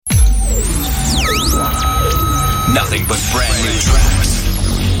Nothing but brand new tracks.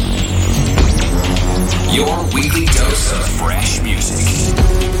 Your weekly dose of fresh music.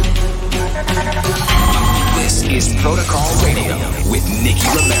 This is Protocol Radio with Nicky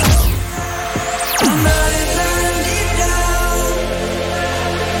Romero. I'm burning deep down.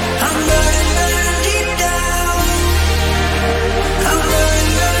 I'm burning deep down. I'm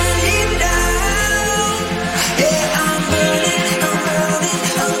burning deep down. Yeah, I'm burning.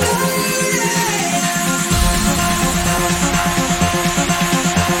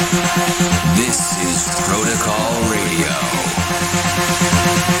 This is Protocol Radio.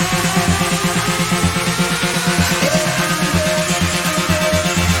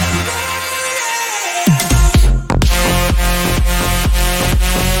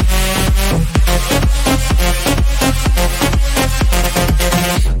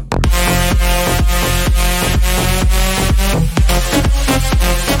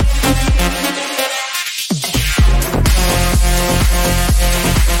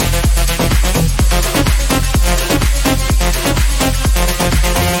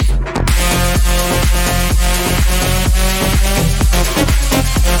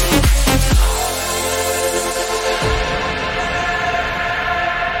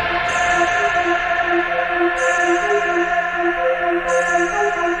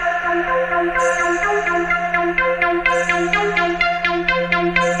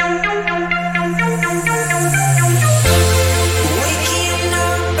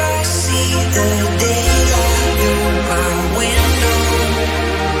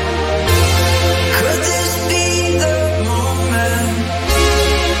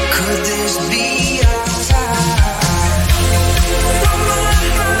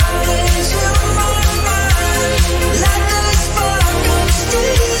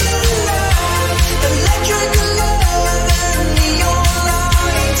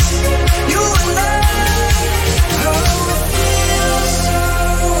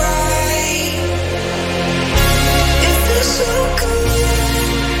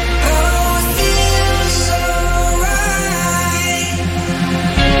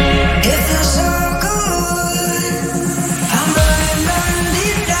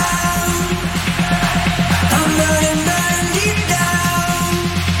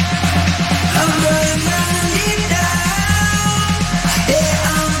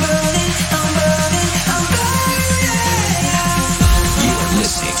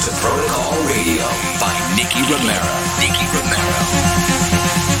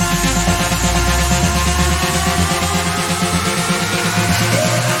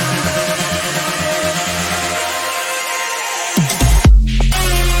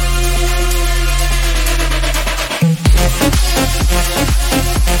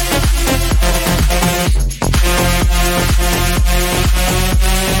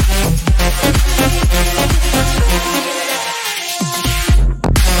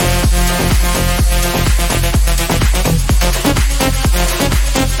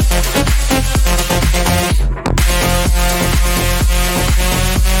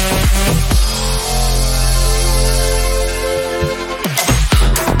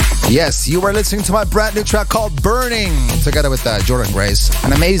 Yes, you were listening to my brand new track called Burning, together with Jordan Grace,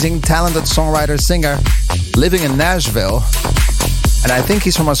 an amazing, talented songwriter, singer, living in Nashville. And I think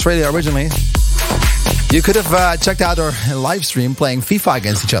he's from Australia originally. You could have checked out our live stream playing FIFA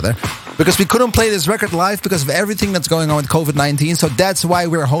against each other, because we couldn't play this record live because of everything that's going on with COVID-19. So that's why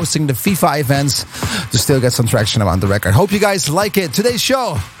we're hosting the FIFA events to still get some traction around the record. Hope you guys like it. Today's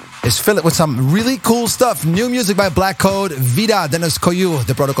show is filled with some really cool stuff. New music by Black Code, Vida, Dennis Koyu.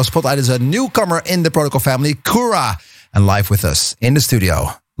 The Protocol Spotlight is a newcomer in the Protocol family, Kura. And live with us in the studio,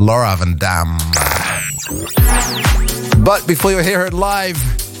 Laura Van Dam. But before you hear her live,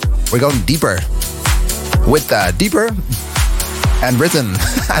 we're going deeper with Deeper and Written,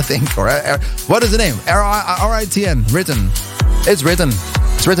 I think. Or what is the name? R-I-T-N, Written. It's written.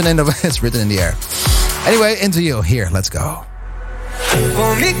 It's written in the air. Anyway, into you. Here, let's go.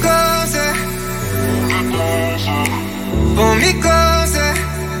 Pull me closer. Pull me closer.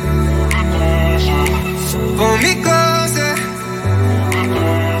 Pull me closer.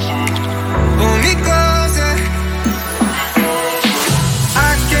 Pull me closer.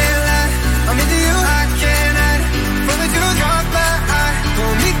 I can't lie, I'm into you. I can't hide from the truth. Drunk lie.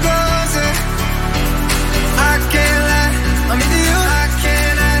 Pull me closer. I can't lie, I'm into you. I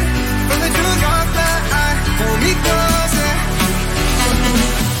can't hide from the truth. Drunk lie. Pull me closer.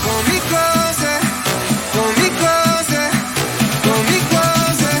 Pull me closer, pull me closer, pull me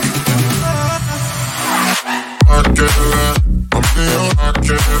closer.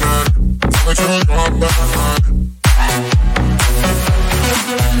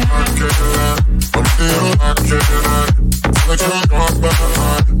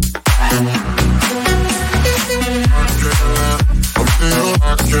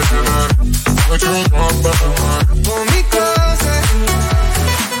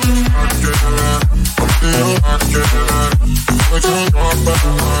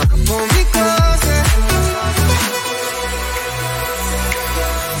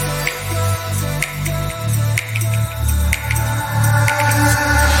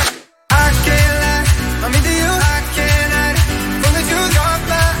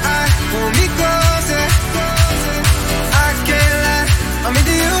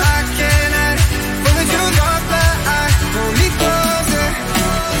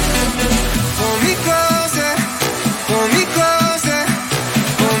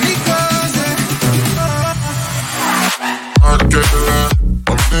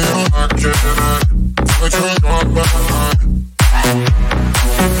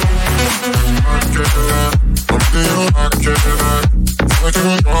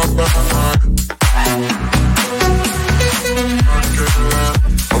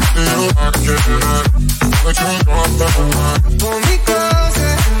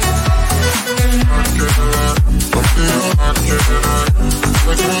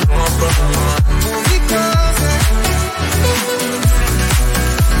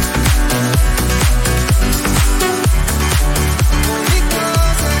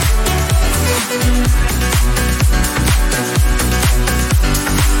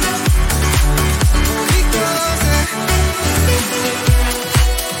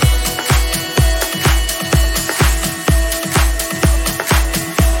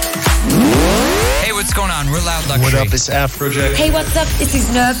 This Afrojack. Hey, what's up? This is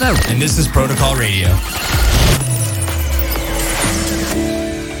Nervo. And this is Protocol Radio.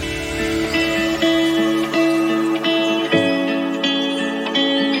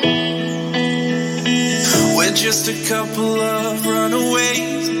 We're just a couple of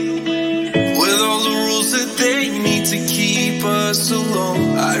runaways with all the rules that they need to keep us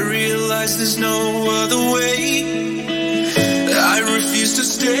alone. I realize there's no other way. I refuse to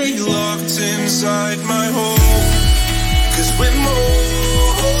stay locked inside my home. 'Cause we're more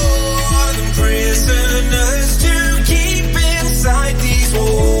than prisoners to keep inside these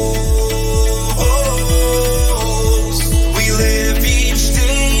walls. We live each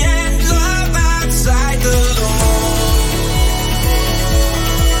day and love outside the law.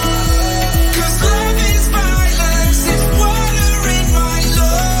 'Cause love is violence, it's water in my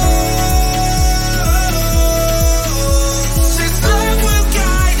lungs. This love will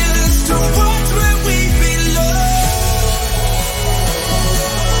guide us towards where we belong.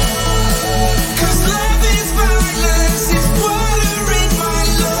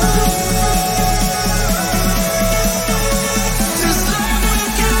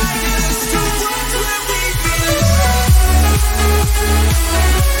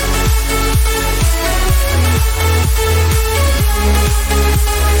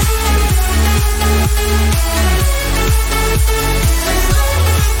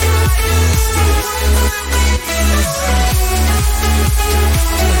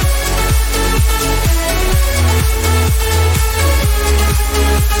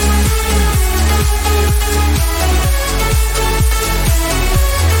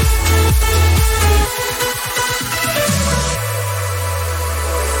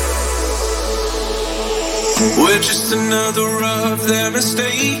 We're just another of their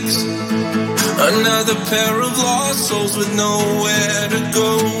mistakes, another pair of lost souls with nowhere to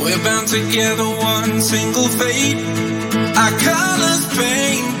go. We're bound together, one single fate. Our colors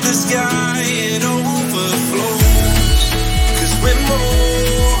paint the sky, it overflows. 'Cause we're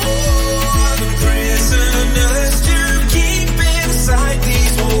more than prisoners to keep inside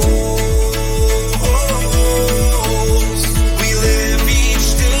these walls. We live each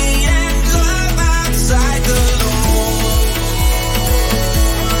day and love outside the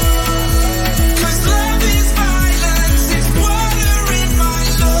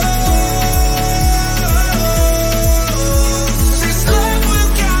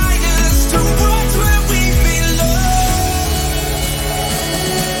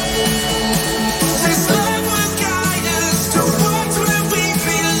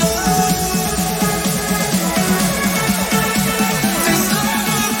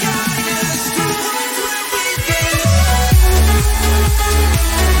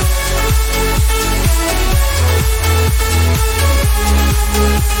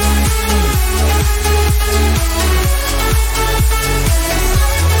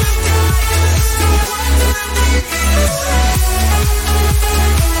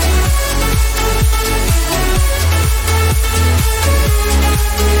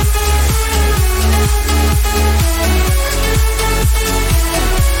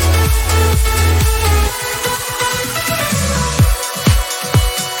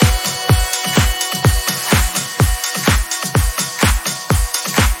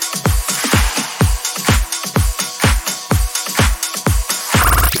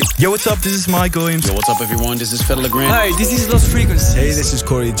Yo, what's up? This is Mike Williams. Yo, what's up, everyone? This is Fedde Le Grand. Hi, this is Lost Frequencies. Hey, this is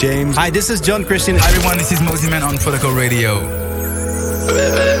Corey James. Hi, this is John Christian. Hi, everyone. This is Mosey Man on Protocol Radio.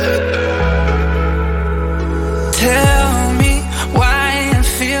 Tell me why I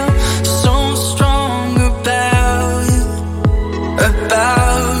feel so strong about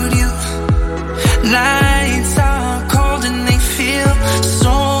you. Nights are cold and they feel so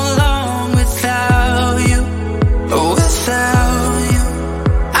long without you.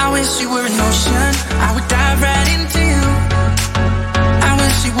 I wish you were an ocean, I would dive right into you. I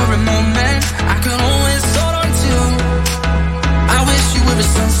wish you were a moment I could always hold on to. I wish you were a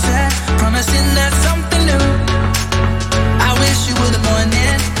sunset, promising that something new. I wish you were the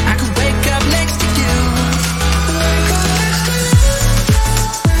morning I could wake up next to you.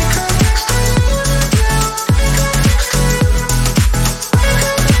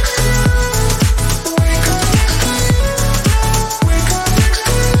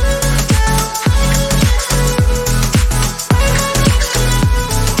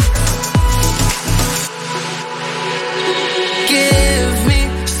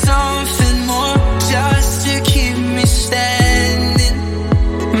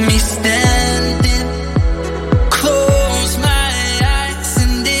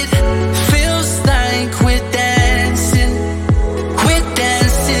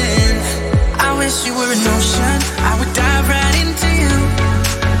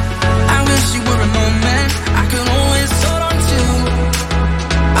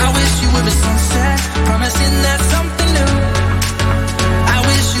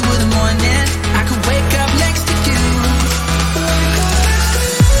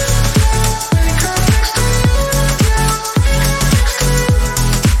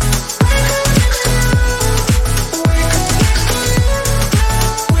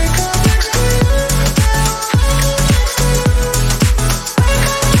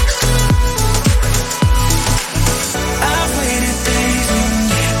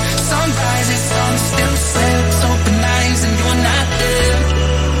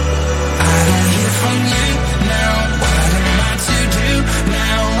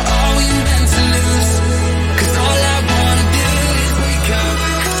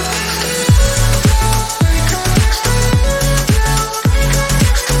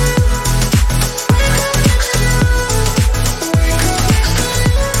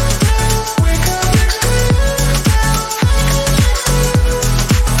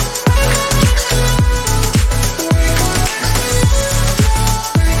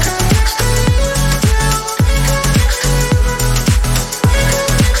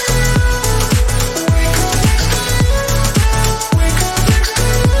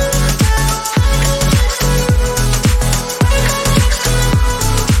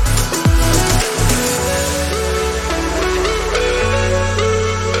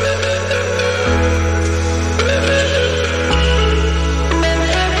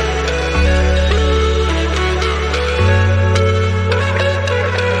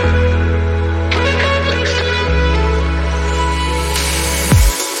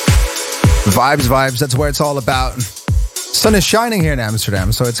 Vibes, that's where it's all about. Sun is shining here in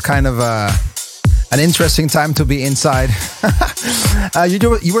Amsterdam, so it's kind of an interesting time to be inside.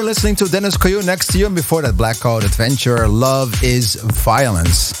 You were listening to Dennis Coyote Next to You, and before that, Black Code Adventure, Love is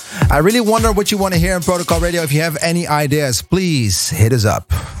Violence. I really wonder what you want to hear in Protocol Radio. If you have any ideas, please hit us up.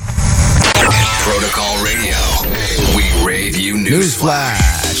 Protocol Radio, we rave you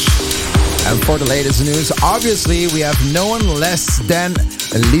newsflash. And for the latest news, obviously, we have no one less than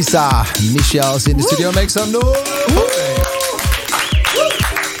Lisa Michels in the studio. Make some noise!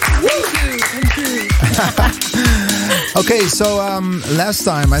 Okay, so last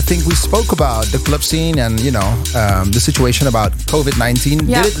time I think we spoke about the club scene and, you know, the situation about COVID-19.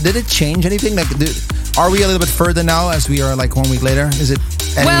 Yeah. Did it change anything? Like, are we a little bit further now as we are like 1 week later? Is it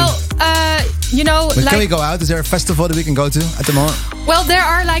any... Well, you know, But like, can we go out? Is there a festival that we can go to at the moment? well, there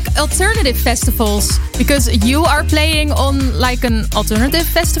are like alternative festivals because you are playing on like an alternative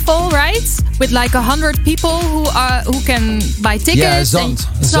festival, right? With like 100 people who can buy tickets. Yeah, Zand.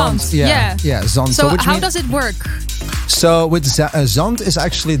 Zand. Yeah, Zand. So which how means- does it work? So with Zand is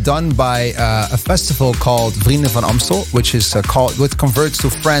actually done by a festival called Vrienden van Amstel, which is which converts to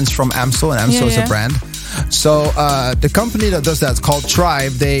Friends from Amstel, and Amstel is a brand. So the company that does that is called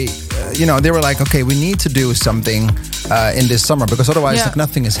Tribe. They, they were like, okay, we need to do something in this summer because otherwise like,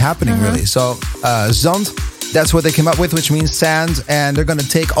 nothing is happening really. So Zand, that's what they came up with, which means sand, and they're going to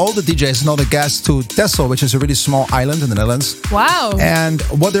take all the DJs and all the guests to Texel, which is a really small island in the Netherlands. Wow. And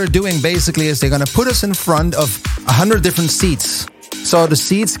what they're doing basically is they're going to put us in front of 100 different seats. So the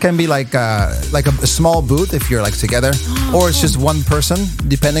seats can be like a small booth if you're like together, or it's just one person,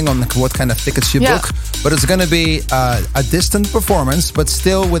 depending on what kind of tickets you book. But it's going to be a distant performance, but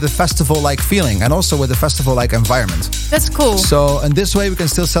still with a festival-like feeling, and also with a festival-like environment. That's cool. So in this way, we can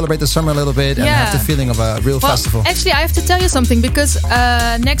still celebrate the summer a little bit and have the feeling of a real festival. Actually, I have to tell you something, because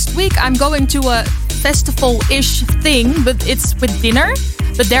next week I'm going to a festival-ish thing, but it's with dinner.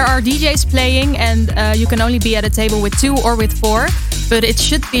 But there are DJs playing, and you can only be at a table with 2 or with 4. But it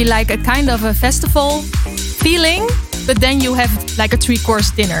should be like a kind of a festival feeling, but then you have like a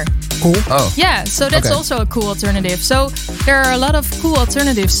 3-course dinner. Cool. Oh. Yeah, so that's also a cool alternative. So there are a lot of cool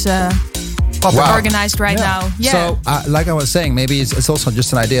alternatives organized right now. Yeah. So, like I was saying, maybe it's also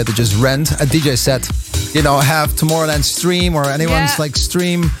just an idea to just rent a DJ set. You know, have Tomorrowland stream or anyone's like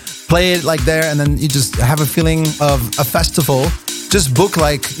stream, play it like there, and then you just have a feeling of a festival. Just book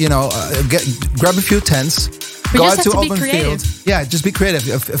like, you know, grab a few tents. Go out to open field. Yeah, just be creative.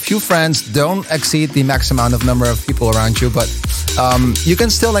 A few friends, don't exceed the max amount of number of people around you, but you can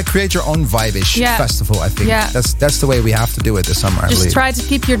still like create your own vibe-ish festival, I think. Yeah. That's the way we have to do it this summer, I believe. Just try to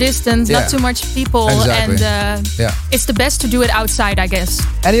keep your distance, not too much people. Exactly. And it's the best to do it outside, I guess.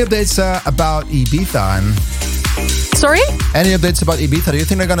 Any updates about Ibiza? Sorry? Any updates about Ibiza? Do you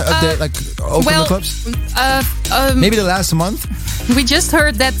think they're going to update, open the clubs? Maybe the last month? We just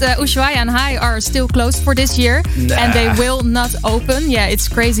heard that Ushuaia and Hai are still closed for this year. And they will not open. Yeah, it's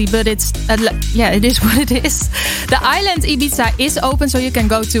crazy, but it's it is what it is. The island Ibiza is open, so you can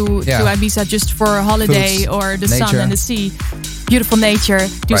go to Ibiza just for a holiday. Foods, or the sun and the sea. Beautiful nature.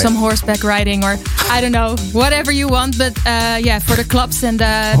 Do some horseback riding, or I don't know, whatever you want. But for the clubs and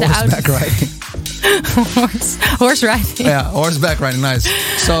the horseback riding. horse riding. Yeah, horseback riding, nice.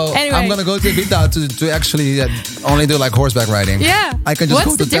 So anyway. I'm gonna go to Ibiza to actually only do like horseback riding. Yeah. I can just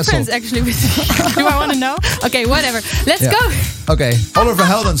What's go to the difference actually with do I want to know? Okay, whatever. Let's go. Okay. Oliver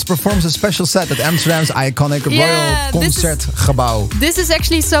Heldens performs a special set at Amsterdam's iconic Royal Concertgebouw. This is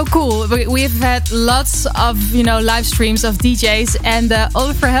actually so cool. We've had lots of, live streams of DJs, and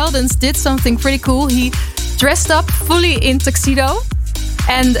Oliver Heldens did something pretty cool. He dressed up fully in tuxedo.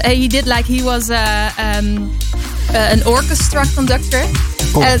 And he did like he was an orchestra conductor.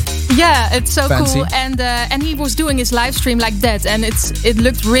 Cool. It's so fancy. Cool. And he was doing his live stream like that, and it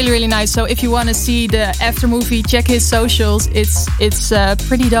looked really, really nice. So if you want to see the after movie, check his socials. It's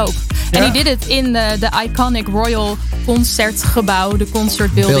pretty dope. Yeah. And he did it in the iconic Royal Concertgebouw, the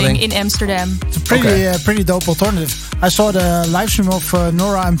concert building in Amsterdam. It's a pretty dope alternative. I saw the live stream of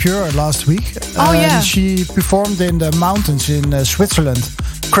Nora En Pure last week. She performed in the mountains in Switzerland.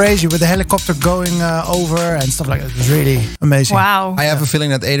 Crazy, with the helicopter going over and stuff like that. It was really amazing. Wow. I have a feeling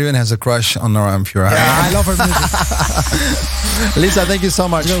that Adrian has a crush on Nora En Pure. Yeah, I love her music. Lisa, thank you so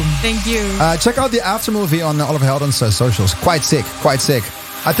much. Thank you. Check out the after movie on Oliver Heldens' socials. Quite sick.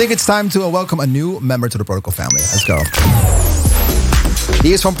 I think it's time to welcome a new member to the Protocol family. Let's go.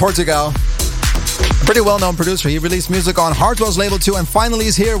 He is from Portugal. A pretty well-known producer. He released music on Hardwell's label too, and finally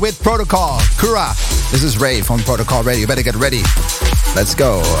he's here with Protocol. Kura. This is Ray from Protocol Radio. You better get ready. Let's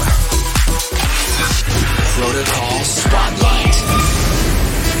go. Protocol Spotlight.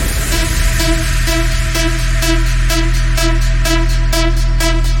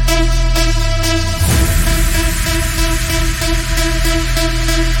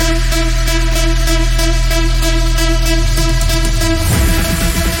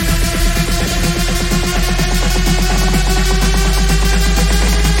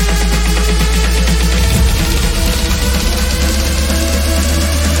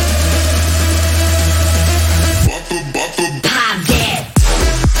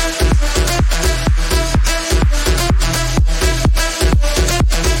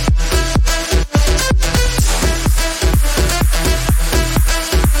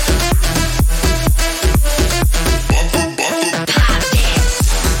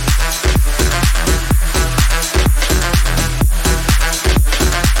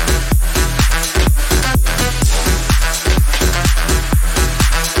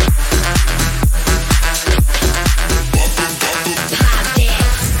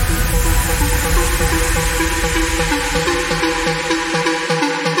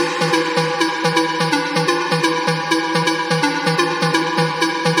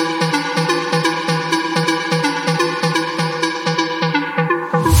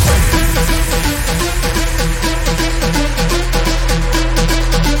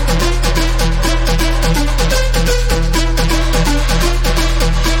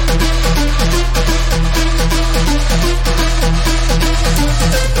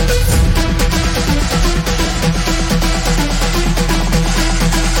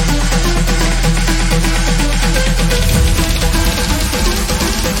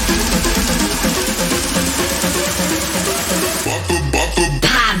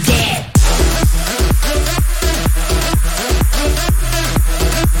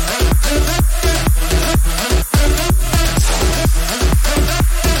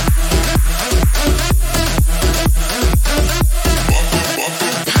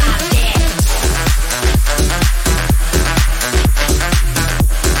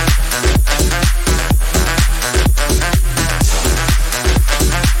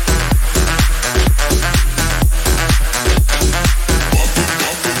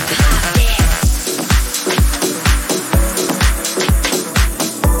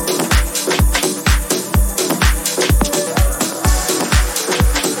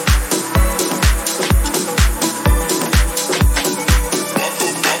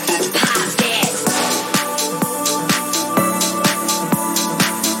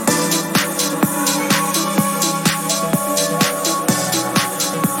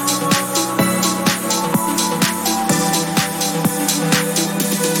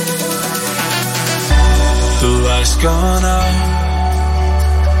 gone out.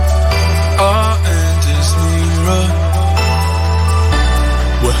 Our end is nearer.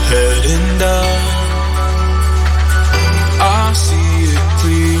 We're heading down. I see it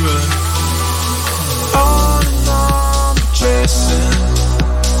clearer. On and on, chasing.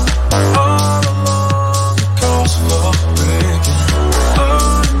 All along the coast for breaking.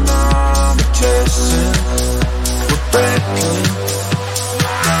 On and on, chasing. We're breaking.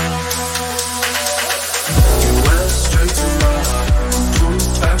 You went straight to my heart. Pulled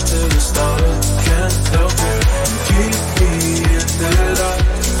back to the start. Can't help it. Keep me in the dark.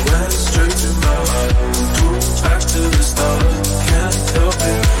 You went straight to my heart. Pulled back to the start. Can't help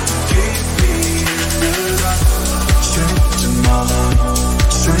it. Keep me in the dark. Straight to my heart.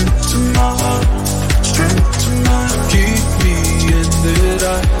 Straight to my heart. Straight to my heart. Keep me in the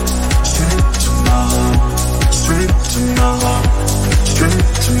dark. Straight to my heart. Straight to my heart. Straight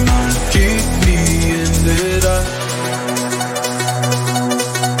to my heart. Keep me in the dark.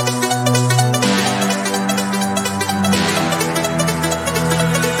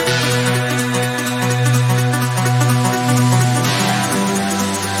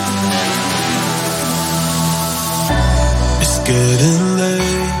 It's getting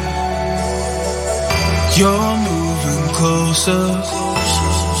late. You're moving closer.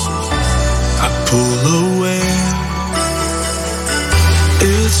 I pull away.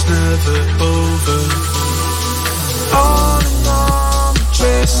 It's never over. On and on,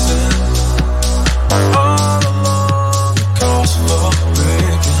 chasing. All along the coast for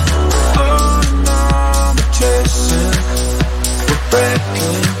breaking. On and on, chasing. We're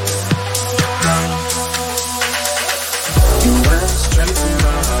breaking. You went straight to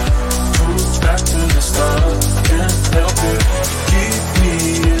my heart. Pulled back to the start. Can't help it. Keep me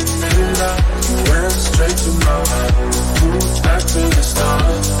in the dark. You went straight to my heart. Pulled back to the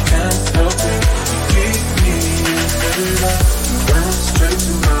start. Can't help it. Keep me in the dark. You went straight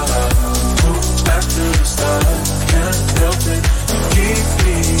to my heart. Pulled back to the start. Can't help it. Keep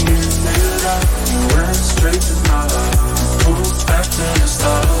me in the dark. You went straight to my heart. Pulled back to the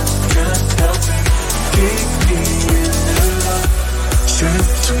start. Can't help it. Keep me in the dark. Straight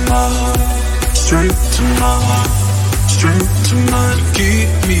to my heart. Straight to my heart. Straight to my heart. Keep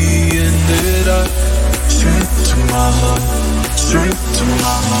me in the dark. Straight to my heart. Straight to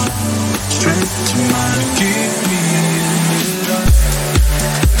my heart. Straight to my heart. Keep me in the dark.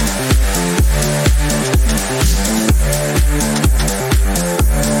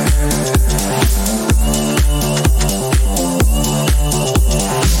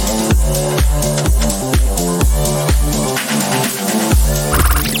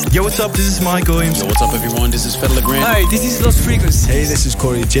 Yo, what's up? This is Mike Williams. Yo, what's up, everyone? This is Fedde Le Grand. Hi, this is Lost Frequencies. Hey, this is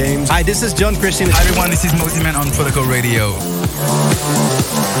Corey James. Hi, this is John Christian. Hi everyone, this is Mosey Man on Protocol Radio.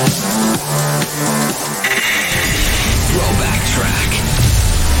 Throwback track.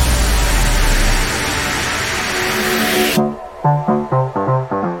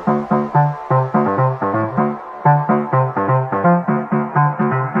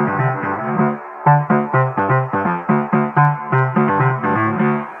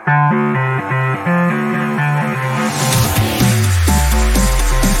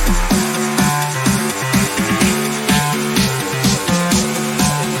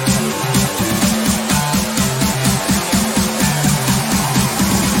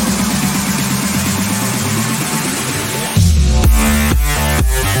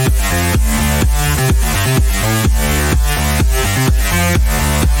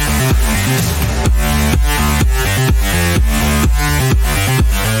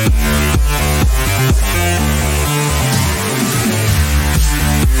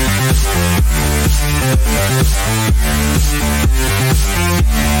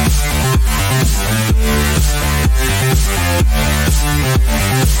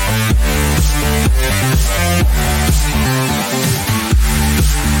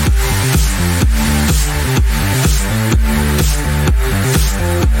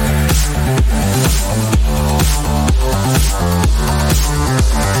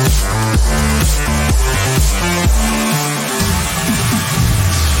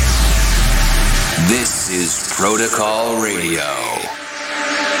 This is Protocol Radio.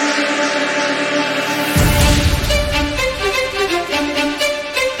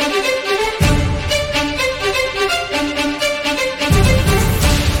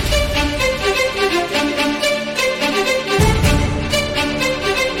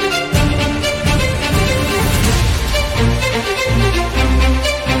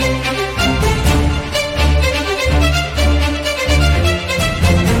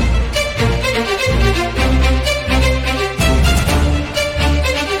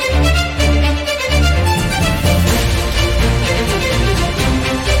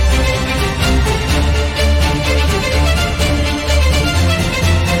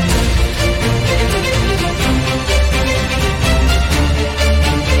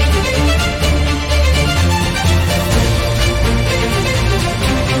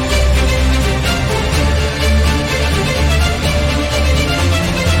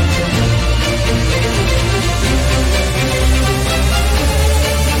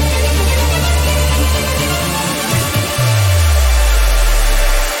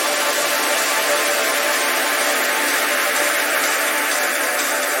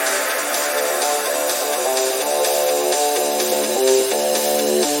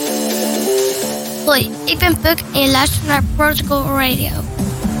 Hoi, ik ben Puk en je luistert naar Protocol Radio.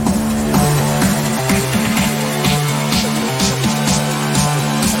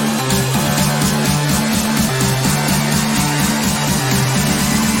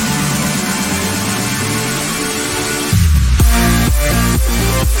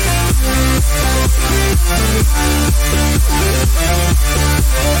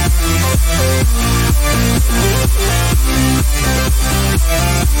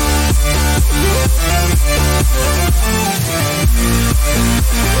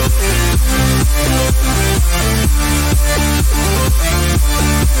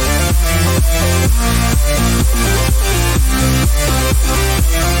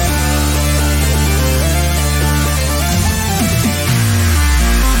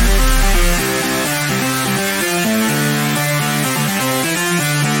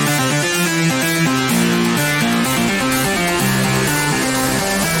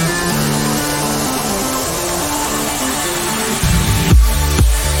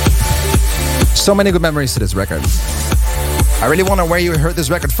 So many good memories to this record. I really wonder where you heard this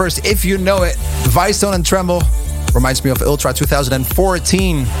record first. If you know it, Vicetone and Tremble reminds me of Ultra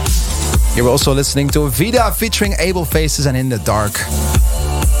 2014. You're also listening to Vida featuring Able Faces and In the Dark.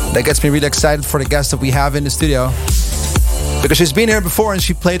 That gets me really excited for the guest that we have in the studio, because she's been here before and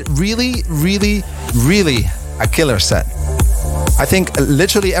she played really a killer set. I think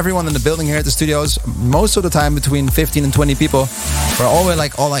literally everyone in the building here at the studios, most of the time between 15 and 20 people, were always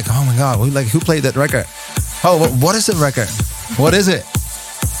like, oh my God, who played that record? Oh, what is the record? What is it?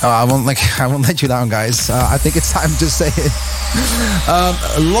 I won't let you down, guys. I think it's time to say it.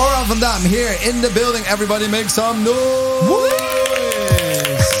 Laura Van Dam here in the building. Everybody make some noise.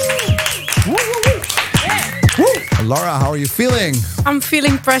 Laura, how are you feeling? I'm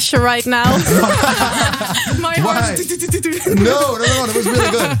feeling pressure right now. My heart. No, that was really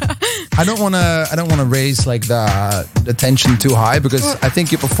good. I don't want to raise like the tension too high, because I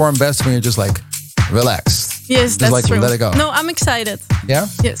think you perform best when you're just like relaxed. Yes, that's like, true. Let it go. No, I'm excited. Yeah?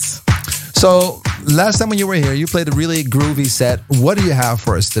 Yes. So last time when you were here, you played a really groovy set. What do you have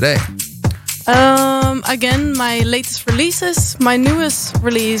for us today? Again, my latest releases. My newest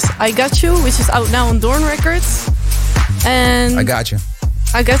release, I Got You, which is out now on Dorn Records. And I Got You.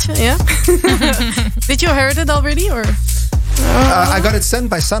 I Got You, yeah. Did you heard it already, or? I got it sent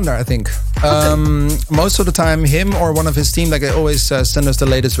by Sander, I think. Most of the time, him or one of his team, like they always send us the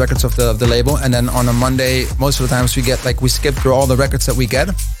latest records of the label, and then on a Monday, most of the times we skip through all the records that we get,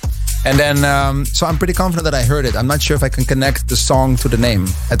 and then so I'm pretty confident that I heard it. I'm not sure if I can connect the song to the name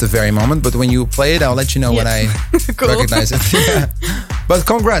at the very moment, but when you play it, I'll let you know when I recognize it. Yeah. But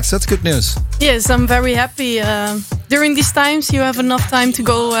congrats, that's good news. Yes, I'm very happy. During these times, you have enough time to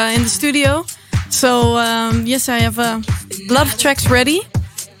go in the studio. So yes, I have a lot of tracks ready.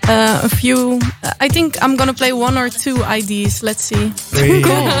 A few. I think I'm gonna play one or two IDs. Let's see.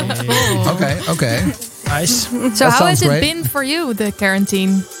 Cool. Okay. Nice. So how has it been for you, the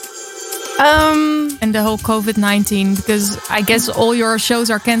quarantine? And the whole COVID-19, because I guess all your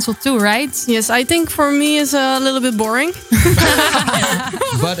shows are cancelled too, right? Yes, I think for me it's a little bit boring.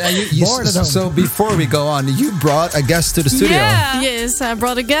 But so before we go on, you brought a guest to the studio. Yeah. Yes, I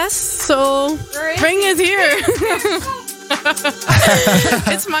brought a guest, so bring it here.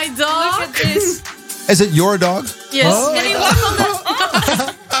 It's my dog. Look at this. Is it your dog? Yes. Oh.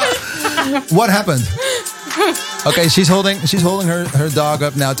 What happened? Okay, she's holding her dog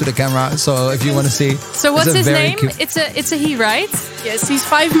up now to the camera. So if you want to see. So what's his name? Cute. It's a he, right? Yes, he's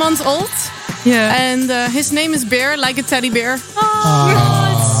 5 months old. Yeah. And his name is Bear, like a teddy bear.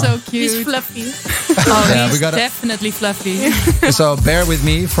 Oh, it's so cute. He's fluffy. Oh, yeah, he's definitely fluffy. So bear with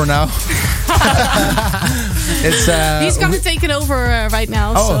me for now. He's gonna take it over right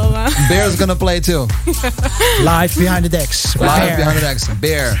now. Oh, so, Bear's gonna play too. Live behind the decks. Live behind the decks.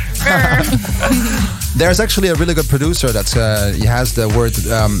 Bear. There's actually a really good producer that's he has the word.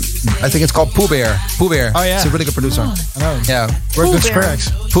 I think it's called Pooh Bear. Pooh Bear. Oh yeah, it's a really good producer. I know. Yeah, worked with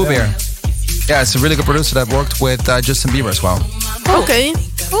Skrillex. Pooh Bear. Yeah, it's a really good producer that worked with Justin Bieber as well. Okay,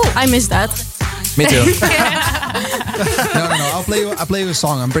 cool. I missed that. Me too. No. I'll play you a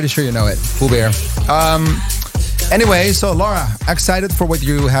song. I'm pretty sure you know it. Pooh Bear. Anyway, so Laura, excited for what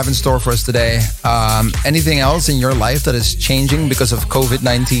you have in store for us today. Anything else in your life that is changing because of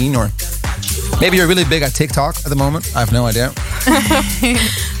COVID-19, or maybe you're really big at TikTok at the moment? I have no idea.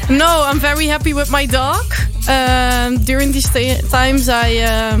 No, I'm very happy with my dog. During these times,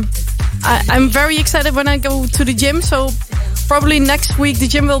 I'm very excited when I go to the gym. So probably next week the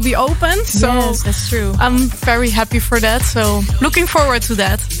gym will be open. So yes, that's true. I'm very happy for that. So looking forward to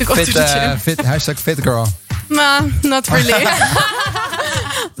that. To go to the gym. Fit girl. Nah, not really.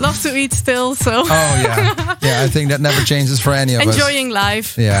 Love to eat still, so. Oh, yeah. Yeah, I think that never changes for any of us. Enjoying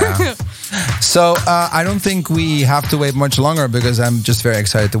life. Yeah. So I don't think we have to wait much longer because I'm just very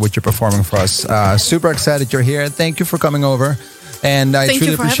excited to what you're performing for us. Super excited you're here. Thank you for coming over. And I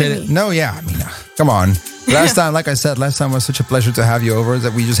truly appreciate it. No, yeah. I mean, come on. Last time, like I said, last time was such a pleasure to have you over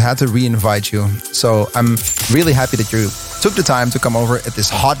that we just had to re-invite you. So I'm really happy that you took the time to come over at this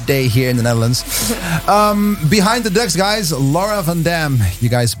hot day here in the Netherlands. Behind the decks, guys, Laura Van Dam. You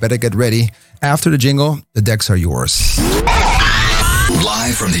guys better get ready. After the jingle, the decks are yours.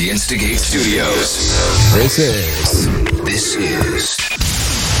 Live from the Instigate Studios. This is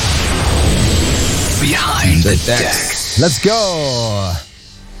Behind the Decks. Let's go.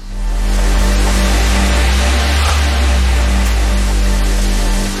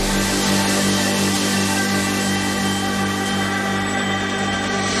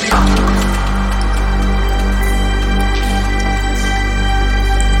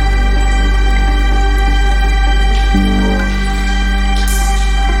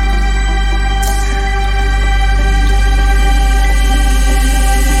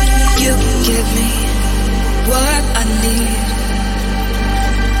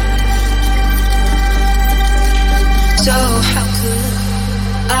 So how could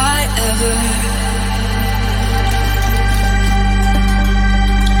I ever?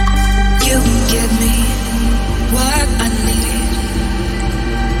 You give me what I need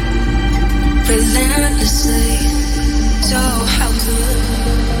relentlessly. So how could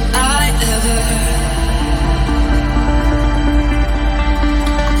I ever?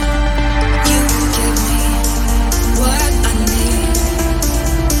 You give me what I need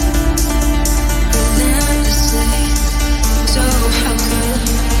relentlessly. So how could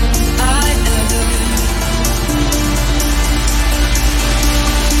I ever? You give me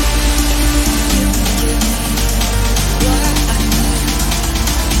what I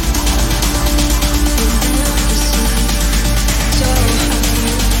need relentlessly.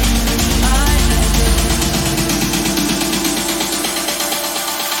 So how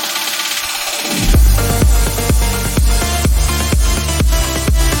could I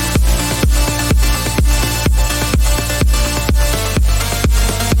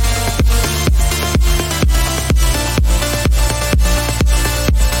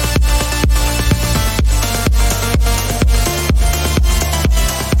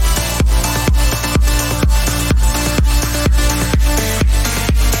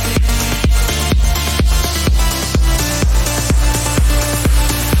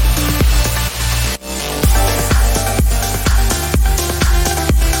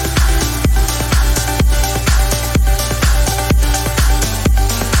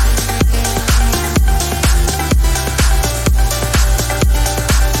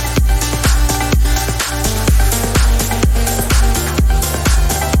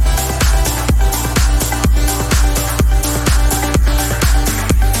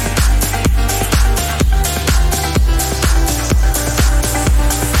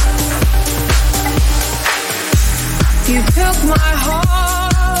You took my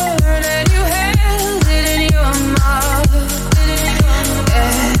heart and you held it in your mouth.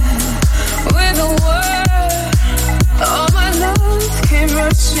 Yeah. With a word, all my love came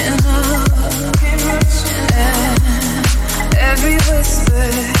rushing up. Yeah. Every whisper,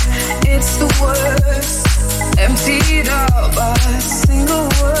 it's the worst. Emptied out by a single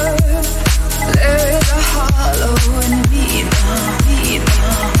word. There's a hollow in me now.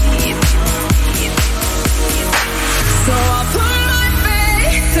 So I'll put my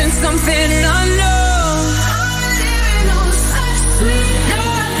faith in something unknown. I'm living on such sweet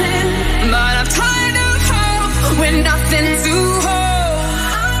nothing, but I'm tired of hope with nothing to hold.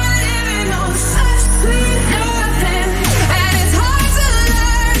 I'm living on such sweet nothing, and it's hard to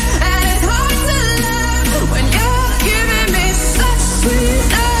learn, when you're giving me such sweet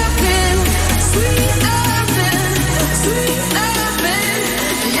nothing, sweet nothing, sweet nothing.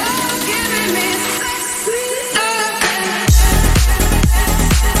 You're giving me such sweet nothing.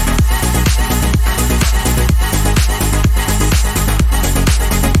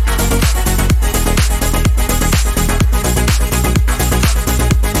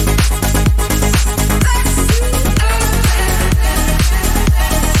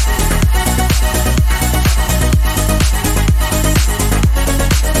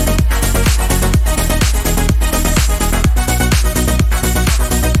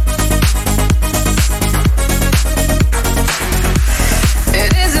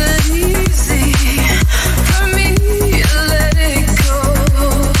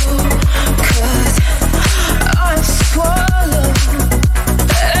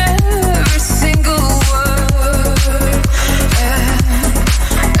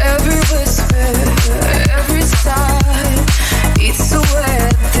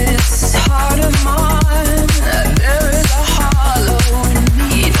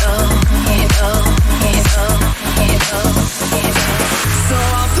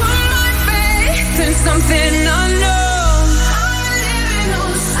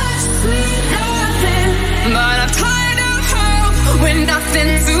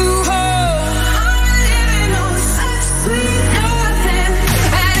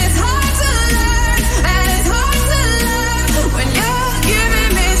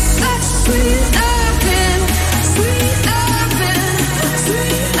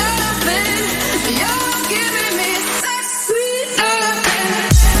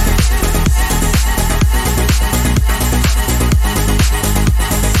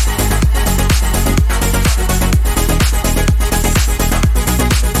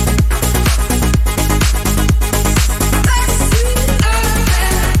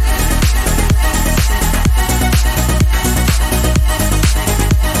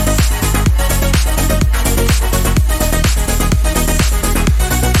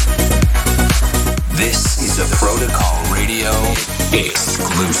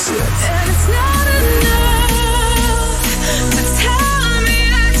 Exclusive. And it's not enough to tell me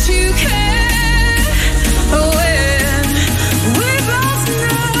that you care when we both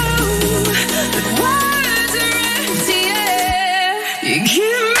know that words are empty air. You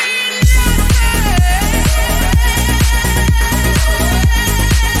give me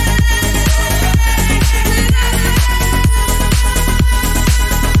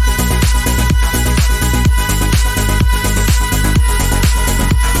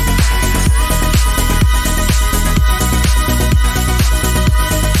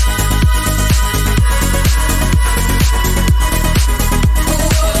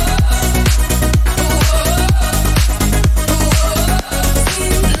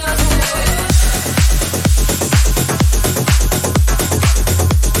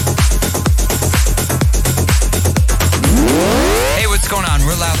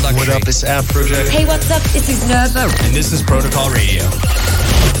What up, it's Afrojack. Hey, what's up? This is Nervo. And this is Protocol Radio.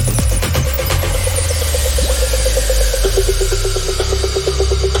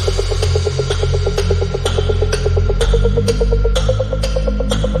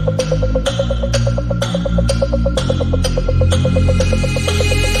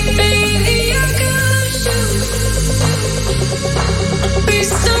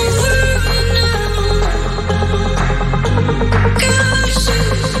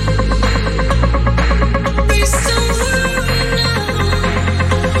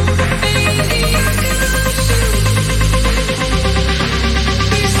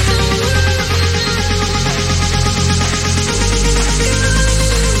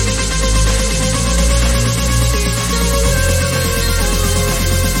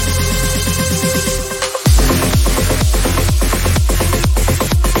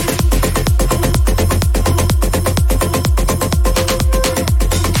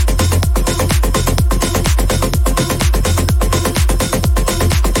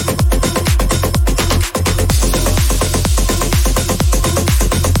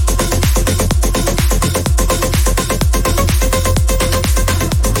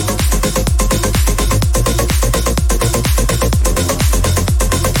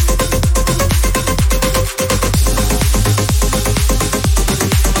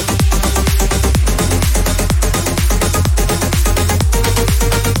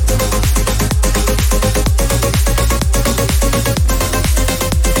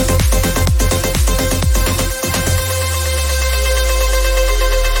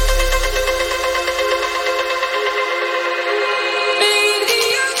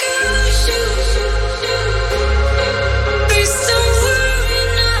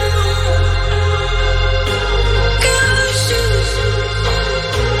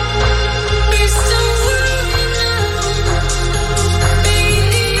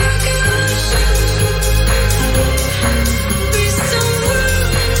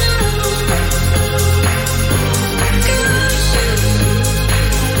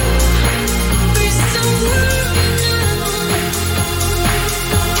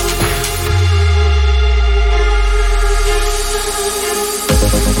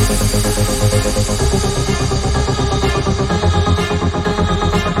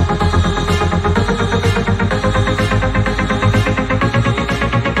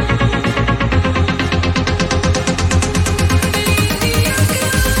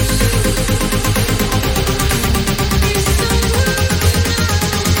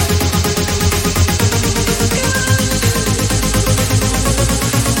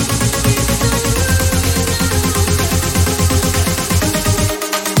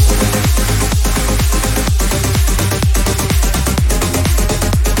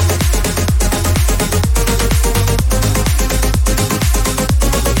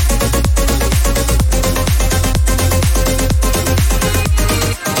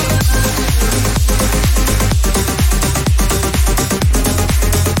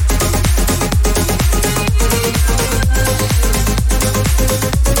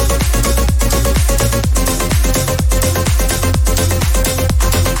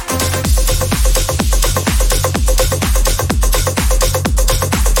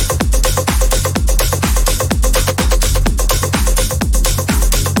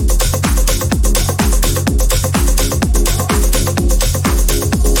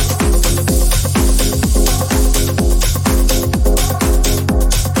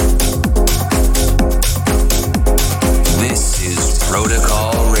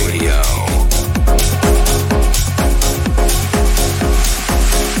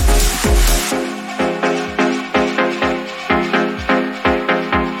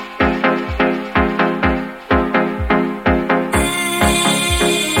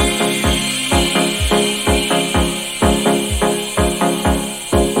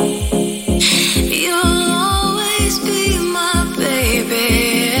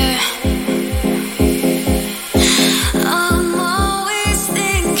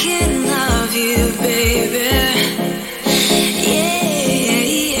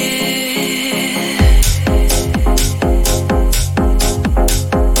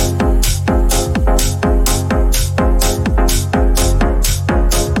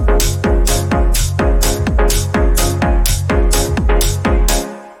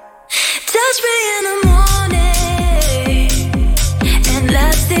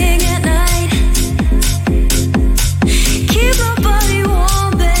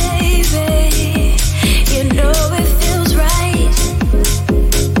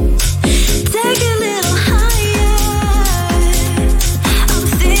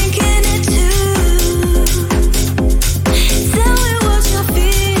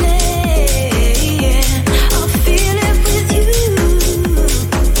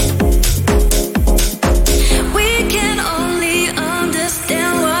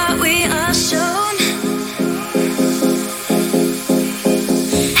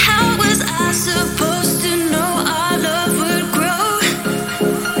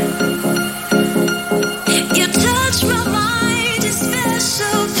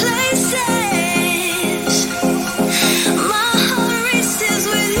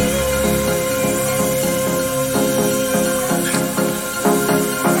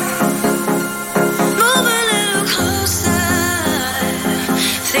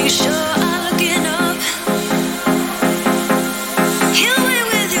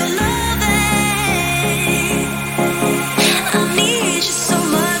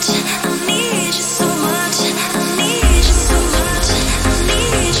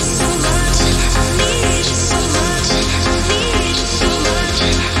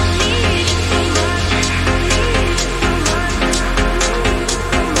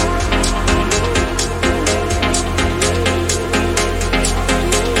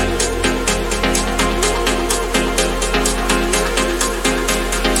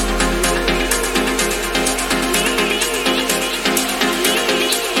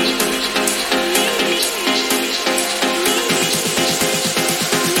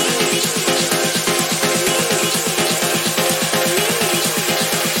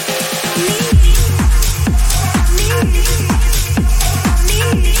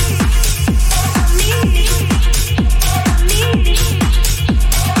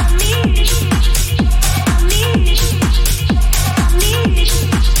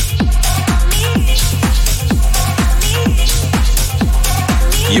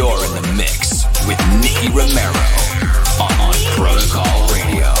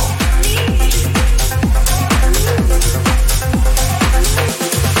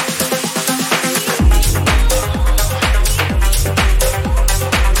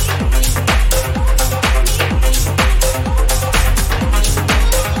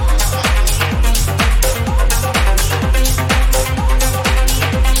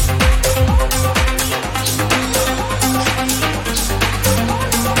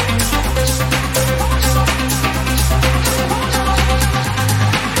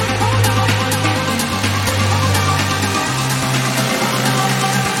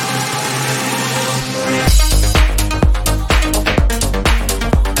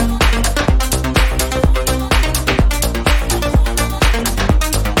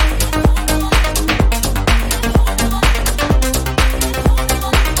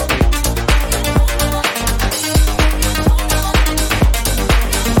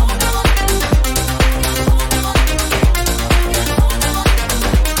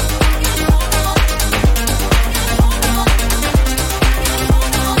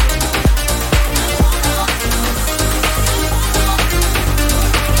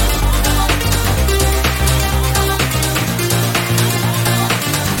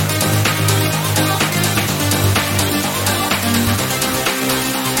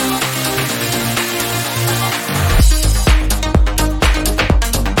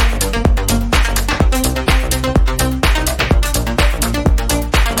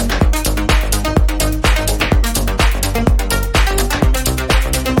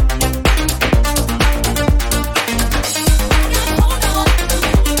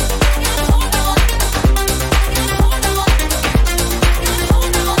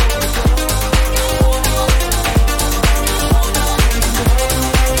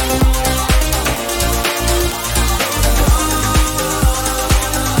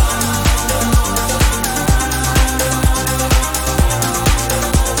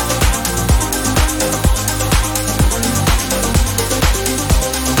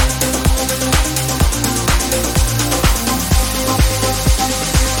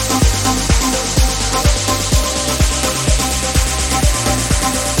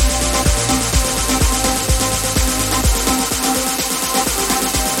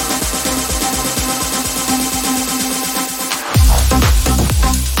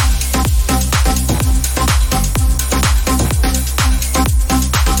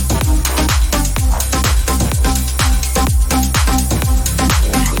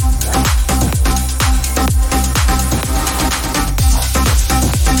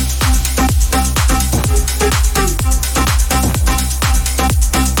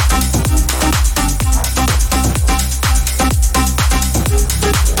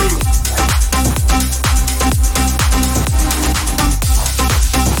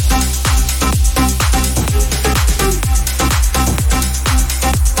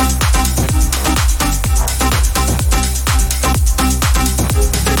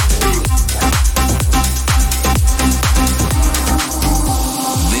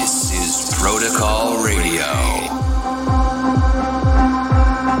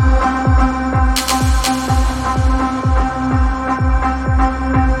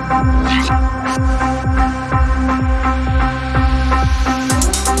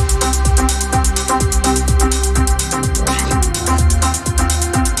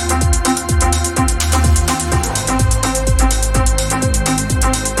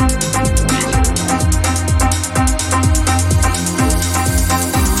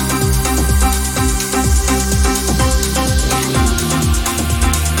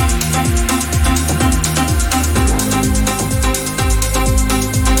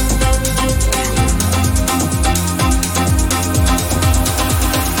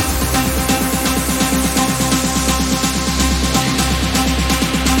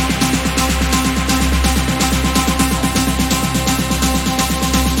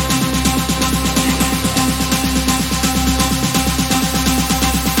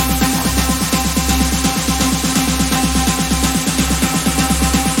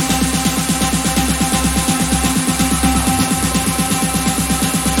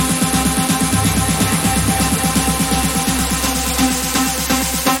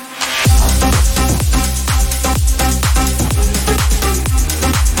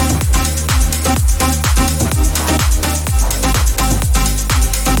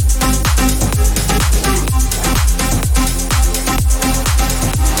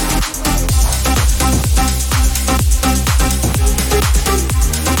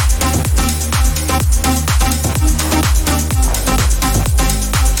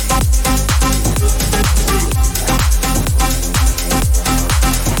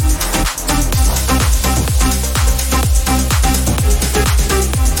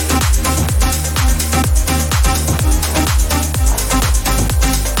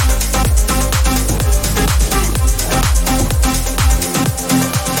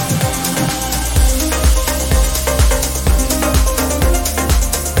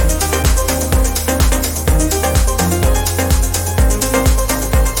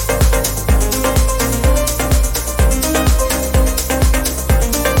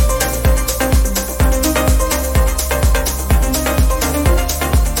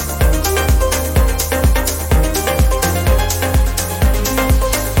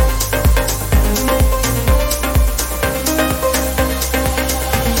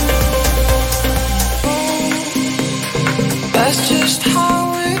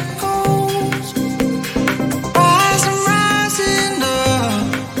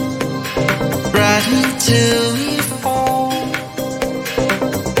 me till we fall.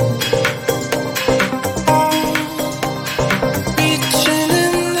 Reaching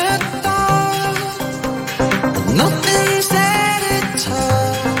in the dark, nothing's there to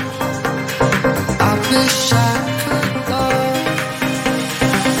touch. I wish I could love.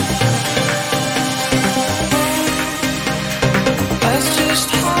 That's just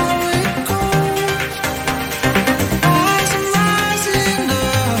how it goes. Rising, rising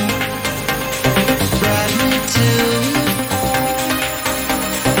up, ride me till we fall.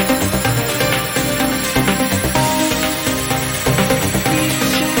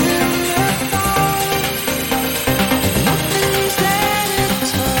 Reaching in the dark, nothing's there to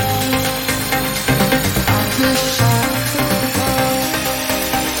touch. I wish I could love.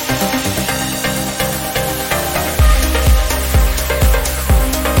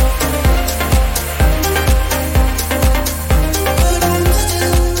 But I'm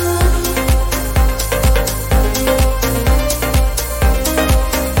still numb. But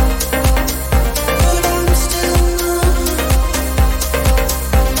I'm still numb.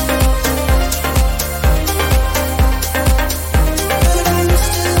 But I'm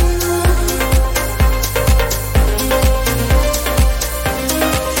still numb.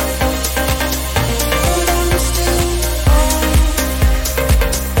 But I'm still numb.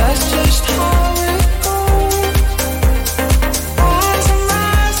 That's just how it goes. Rising,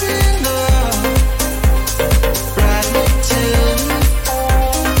 rising up, ride me till we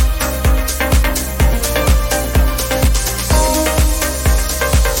fall.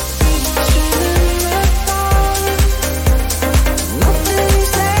 Reaching in the dark, nothing's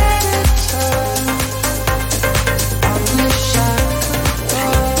there to touch. I wish I could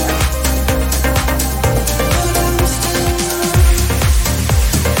love, but I'm still numb.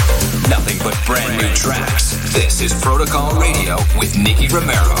 Nothing but brand new tracks. This is Protocol Radio with Nicky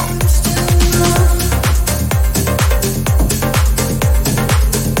Romero.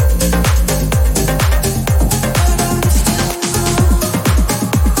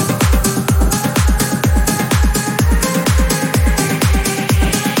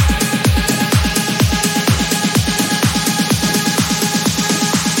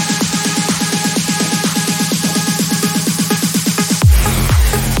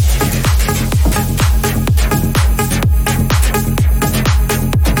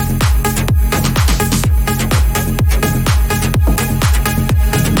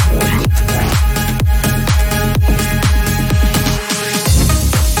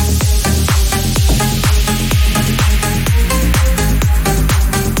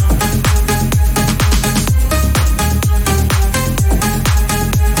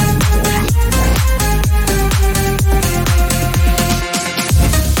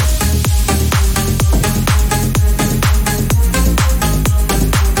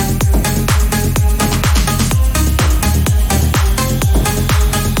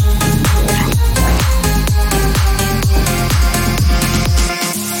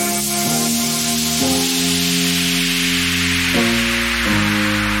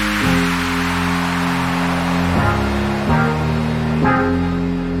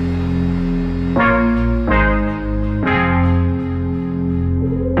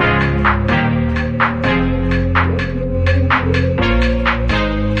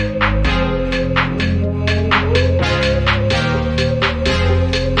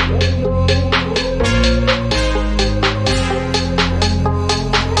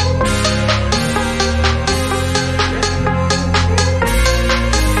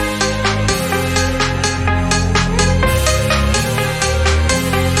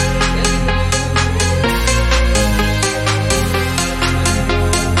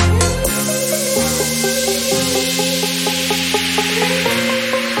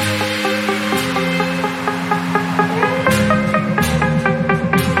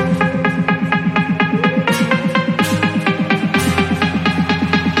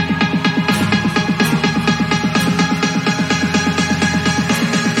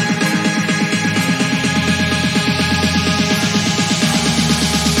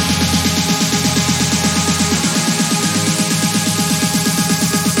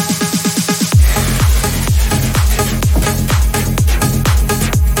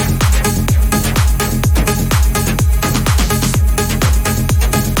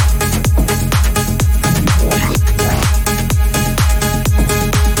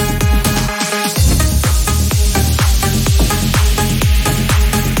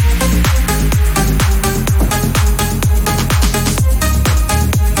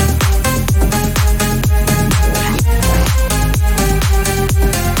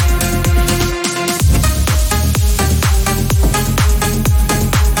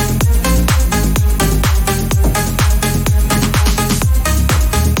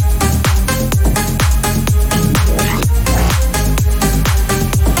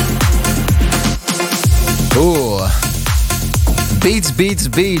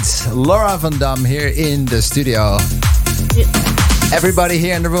 Beats. Laura Van Dam here in the studio. Everybody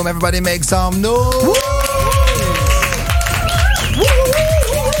here in the room, everybody make some noise.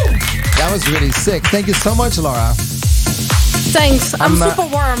 That was really sick. Thank you so much, Laura. Thanks. I'm super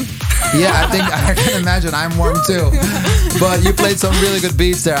warm. Yeah, I can imagine. I'm warm too. But you played some really good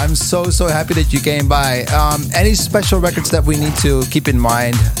beats there. I'm so happy that you came by. Any special records that we need to keep in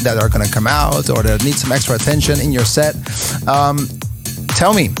mind that are going to come out or that need some extra attention in your set?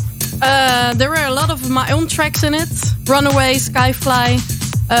 Tell me. There were a lot of my own tracks in it. Runaway, Skyfly,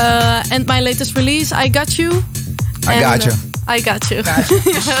 and my latest release, I Got You. I Got You.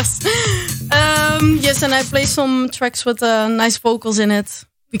 Yes. Yes, and I play some tracks with nice vocals in it.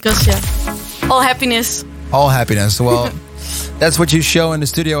 Because, all happiness. All happiness. Well, that's what you show in the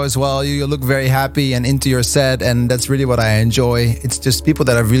studio as well. You look very happy and into your set, and that's really what I enjoy. It's just people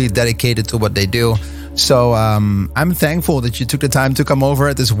that are really dedicated to what they do. So I'm thankful that you took the time to come over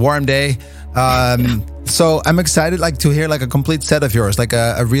at this warm day. So I'm excited to hear a complete set of yours,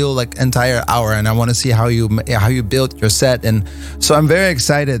 a real entire hour, and I want to see how you built your set. And so I'm very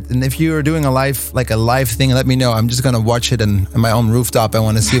excited. And if you are doing a live thing, let me know. I'm just gonna watch it in my own rooftop. I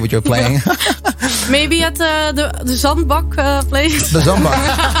want to see what you're playing. Maybe at the Zandbak place. The Zandbak.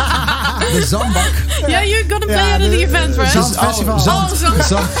 The Zandbak. Yeah, you're gonna play at the event, right?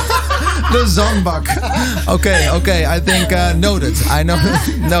 The Zandbak. Okay. I think noted. I know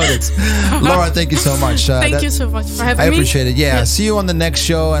noted. Laura, thank you so much. Thank you so much for having me. I appreciate it. Yeah. See you on the next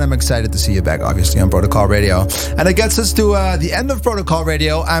show, and I'm excited to see you back, obviously, on Protocol Radio. And it gets us to the end of Protocol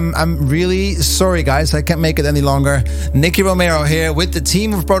Radio. I'm really sorry, guys. I can't make it any longer. Nicky Romero here with the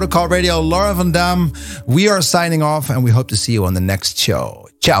team of Protocol Radio, Laura Van Dam. We are signing off, and we hope to see you on the next show.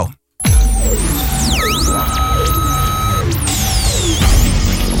 Ciao.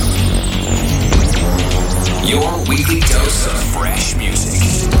 Your weekly dose of fresh music.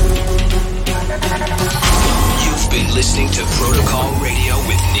 You've been listening to Protocol Radio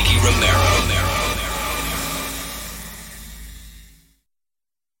with Nicky Romero.